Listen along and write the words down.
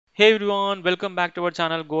Hey everyone, welcome back to our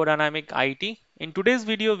channel Go Dynamic IT. In today's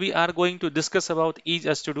video, we are going to discuss about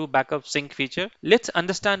EaseUS Todo Backup Sync feature. Let's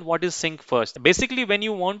understand what is sync first. Basically, when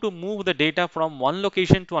you want to move the data from one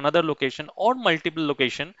location to another location or multiple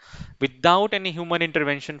location without any human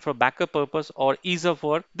intervention for backup purpose or ease of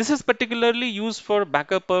work, this is particularly used for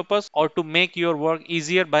backup purpose or to make your work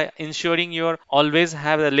easier by ensuring you always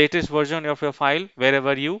have the latest version of your file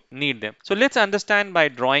wherever you need them. So let's understand by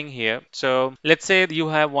drawing here. So let's say you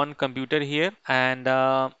have one computer here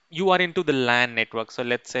and you are into the LAN network. So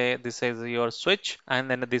let's say this is your switch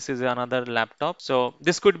and then this is another laptop. So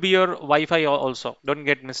this could be your Wi-Fi also. Don't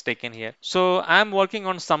get mistaken here. So I'm working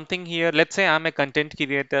on something here. Let's say I'm a content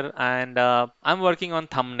creator and I'm working on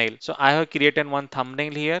thumbnail. So I have created one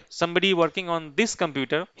thumbnail here. Somebody working on this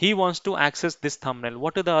computer, he wants to access this thumbnail.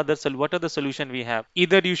 What are the solution we have?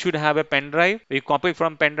 Either you should have a pen drive, we copy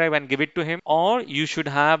from pen drive and give it to him, or you should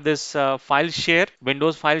have this file share,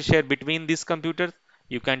 Windows file share between these computers.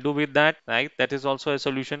 You can do with that, right? That is also a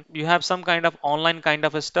solution. You have some kind of online kind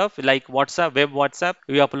of a stuff like WhatsApp, web WhatsApp.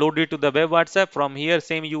 You upload it to the web WhatsApp. From here,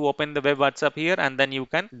 same you open the web WhatsApp here and then you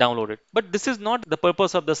can download it. But this is not the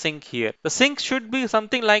purpose of the sync here. The sync should be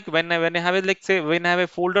something like when I have a, like say when I have a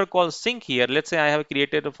folder called sync here. Let's say I have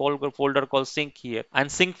created a folder called sync here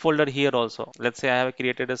and sync folder here also. Let's say I have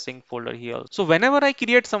created a sync folder here also. So whenever I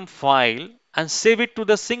create some file and save it to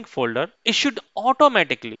the sync folder, it should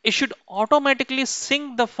automatically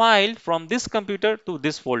sync the file from this computer to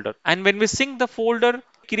this folder. And when we sync the folder,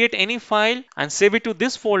 create any file and save it to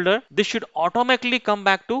this folder, this should automatically come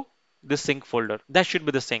back to this sync folder. That should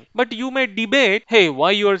be the sync. But you may debate, hey, why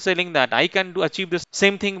you are saying that? I can achieve this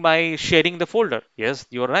same thing by sharing the folder. Yes,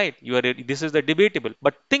 you're right. This is the debatable.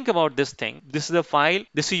 But think about this thing. This is the file.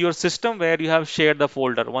 This is your system where you have shared the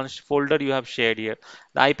folder. One folder you have shared here.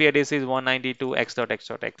 The IP address is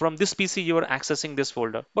 192.x.x.x. From this PC, you are accessing this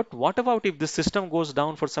folder. But what about if the system goes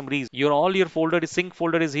down for some reason? All your folder, sync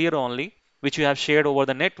folder is here only, which you have shared over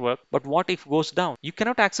the network. But what if goes down? You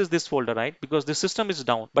cannot access this folder, right? Because the system is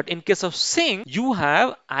down. But in case of sync, you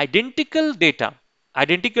have identical data.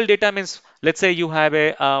 Identical data means, let's say you have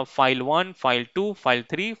a file 1, file 2, file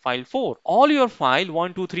 3, file 4. All your file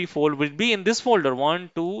 1, 2, 3, 4 will be in this folder 1,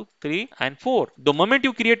 2, 3 and 4. The moment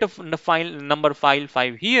you create a file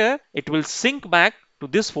 5 here, it will sync back to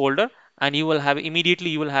this folder and you will have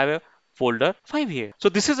a folder 5 here. So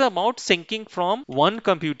this is about syncing from one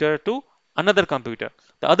computer to another computer.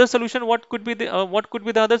 The other solution, what could be the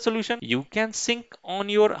other solution? You can sync on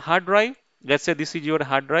your hard drive. Let's say this is your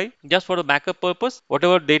hard drive just for the backup purpose.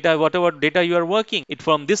 Whatever data you are working, it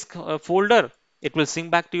from this folder, it will sync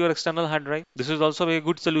back to your external hard drive. This is also a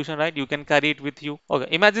good solution, right? You can carry it with you. Okay,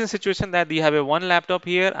 imagine a situation that you have a one laptop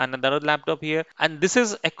here and another laptop here, and this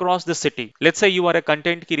is across the city. Let's say you are a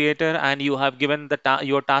content creator and you have given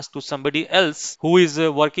your task to somebody else who is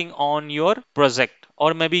working on your project,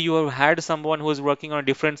 or maybe you have had someone who is working on a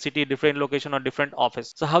different city, different location, or different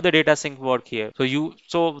office. So how the data sync work here?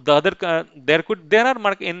 So the other there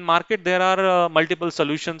are in market there are multiple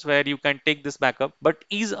solutions where you can take this backup, but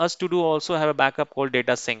EaseUS Todo also have a backup called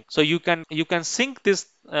data sync. So you can sync this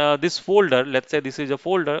folder. Let's say this is a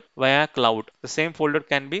folder via cloud. The same folder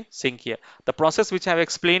can be synced here. The process which I have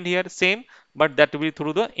explained here same, but that will be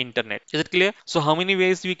through the internet. Is it clear? So how many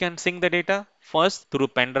ways we can sync the data? First through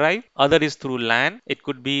pen drive, other is through LAN. It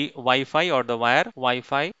could be Wi-Fi or the wire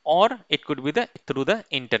Wi-Fi, or it could be through the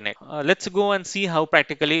internet. Let's go and see how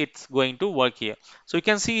practically it's going to work here. So you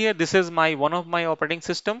can see here, this is one of my operating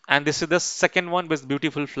system, and this is the second one with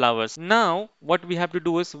beautiful flowers. Now what we have to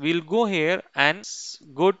do is we'll go here and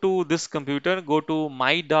go to this computer, go to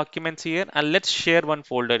my documents here, and let's share one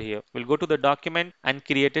folder here. We'll go to the document and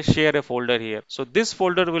share a folder here. So this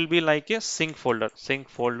folder will be like a sync folder,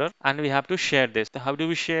 and we have to share this. So how do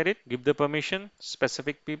we share it? Give the permission,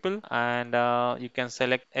 specific people, and you can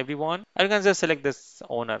select everyone. Or you can just select this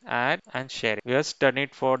owner, add and share it. We just turn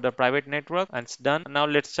it for the private network and it's done. Now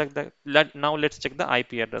let's check the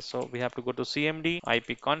IP address. So we have to go to CMD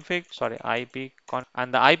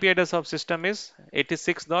and the IP address of system is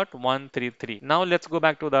 86.133. Now let's go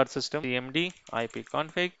back to that system, CMD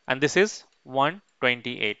ipconfig, and this is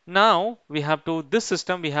 128. Now we have to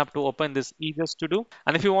open this EaseUS Todo.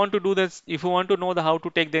 And if you want to do this, if you want to know how to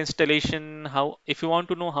take the installation, if you want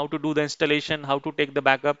to know how to do the installation, how to take the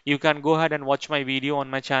backup, you can go ahead and watch my video on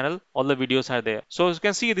my channel. All the videos are there. So as you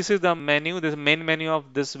can see, this is the menu, this main menu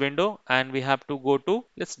of this window, and we have to go to,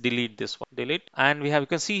 let's delete this one, delete, and you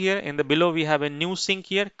can see here in the below we have a new sync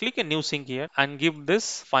here. Click a new sync here and give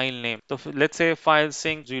this file name. So let's say file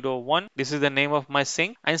sync 01. This is the name of my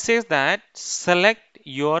sync, and says that select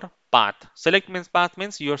your path. Select means path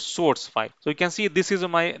means your source file. So you can see this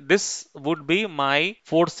would be my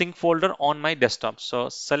sync folder on my desktop. So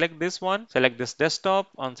select this one, select this desktop,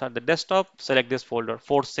 inside the desktop, select this folder,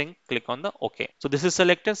 sync, click on the OK. So this is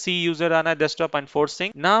selected, C user on a desktop and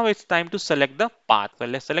sync. Now it's time to select the path. Well,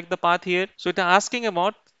 let's select the path here. So it's asking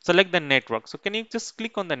about select the network. So can you just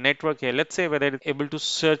click on the network here? Let's say whether it's able to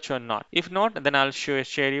search or not. If not, then I'll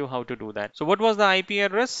share you how to do that. So what was the IP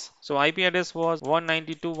address? So IP address was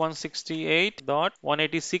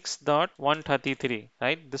 192.168.186.133,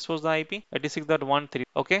 right? This was the IP, 86.13.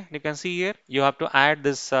 Okay, you can see here you have to add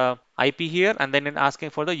this IP here, and then it's asking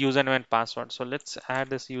for the username and password. So let's add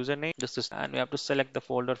this username. This is, and we have to select the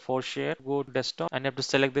folder for share. Go to desktop, and you have to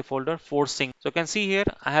select the folder for sync. So you can see here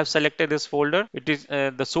I have selected this folder. It is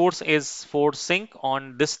the source is for sync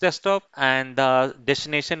on this desktop, and the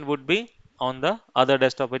destination would be on the other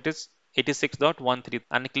desktop. It is 86.13,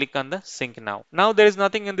 and click on the sync now. Now there is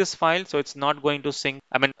nothing in this file, so it's not going to sync.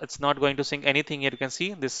 I mean, it's not going to sync anything here. You can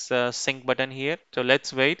see this sync button here. So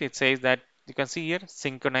let's wait. It says that you can see here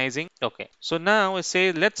synchronizing. Okay, so now it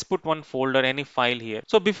says let's put one folder, any file here.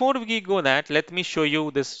 So before we go that, let me show you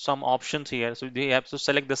this some options here. So you have to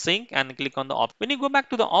select the sync and click on the option. When you go back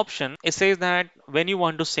to the option, it says that when you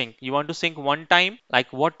want to sync one time,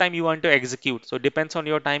 like what time you want to execute. So it depends on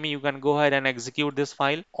your timing. You can go ahead and execute this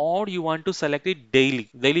file, or you want to select it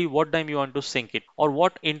daily what time you want to sync it, or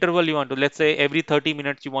what interval you want to. Let's say every 30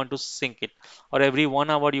 minutes you want to sync it, or every 1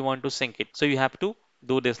 hour you want to sync it. So you have to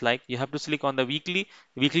do this, like you have to click on the weekly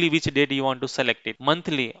which date you want to select it,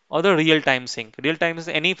 monthly, or the real time sync. Real time is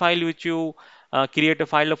any file which you create a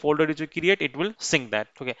file, a folder which you create, it will sync that.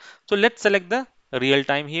 Okay, so let's select the real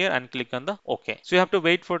time here and click on the OK. So you have to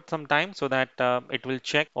wait for some time so that it will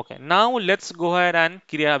check. Okay, now let's go ahead and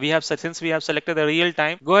create. Since we have selected the real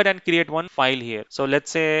time, go ahead and create one file here. So let's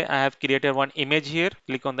say I have created one image here.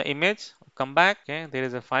 Click on the image, come back. Okay, there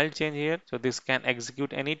is a file change here, so this can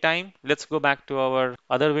execute anytime. Let's go back to our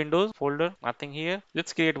other windows folder, nothing here.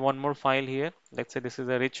 Let's create one more file here. Let's say this is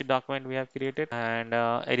a rich document we have created, and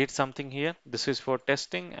edit something here. This is for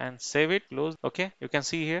testing, and save it, close. Okay, you can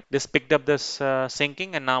see here this picked up this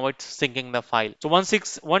syncing, and now it's syncing the file. So once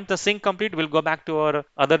the sync complete, we'll go back to our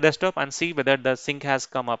other desktop and see whether the sync has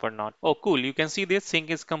come up or not. Oh cool, you can see this sync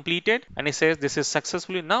is completed, and it says this is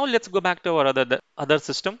successfully. Now let's go back to our other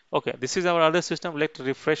system. Okay, this is our other system. Let's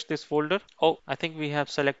refresh this folder. Oh, I think we have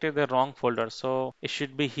selected the wrong folder, so it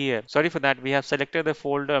should be here. Sorry for that. We have selected the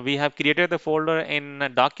folder, we have created the folder in a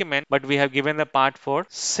document, but we have given the part for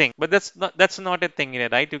sync. But that's not a thing here,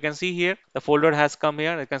 right? You can see here the folder has come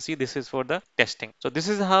here. You can see this is for the testing. So this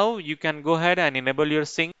is how you can go ahead and enable your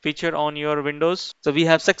sync feature on your Windows. So we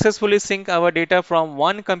have successfully synced our data from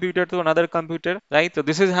one computer to another computer, right? So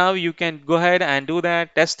this is how you can go ahead and do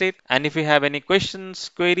that, test it. And if you have any questions,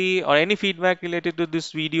 query, or any feedback related to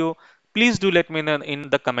this video, please do let me know in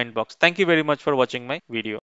the comment box. Thank you very much for watching my video.